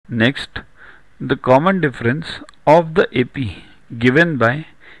Next, the common difference of the AP given by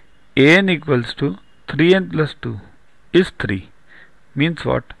an equals to 3n plus 2 is 3. Means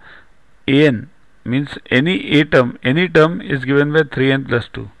what? An means any term is given by 3n plus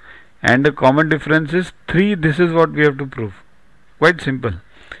 2, and the common difference is 3. This is what we have to prove. Quite simple.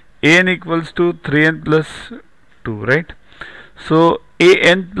 An equals to 3n plus 2, right? So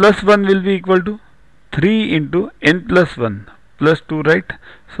an plus 1 will be equal to 3 into n plus 1 plus 2, right?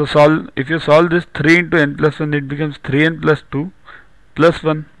 So if you solve this 3 into n plus 1, it becomes 3n plus 2 plus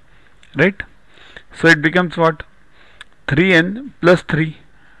 1, right? So it becomes what? 3n plus 3,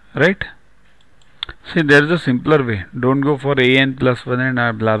 right? See, there is a simpler way. Don't go for an plus 1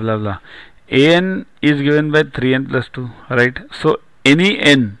 and blah blah blah. An is given by 3n plus 2, right? So any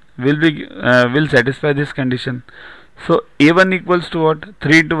n will satisfy this condition. So a1 equals to what?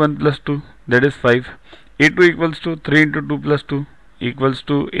 3 into 1 plus 2, that is 5. a2 equals to 3 into 2 plus 2 equals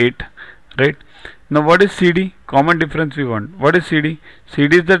to 8, right? Now what is CD? Common difference we want. What is CD?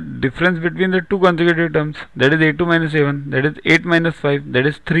 CD is the difference between the two consecutive terms, that is a2 minus a1, that is 8 minus 5, that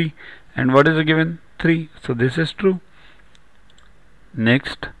is 3. And what is the given? 3. So this is true.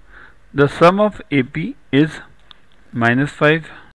 Next, the sum of AP is minus 5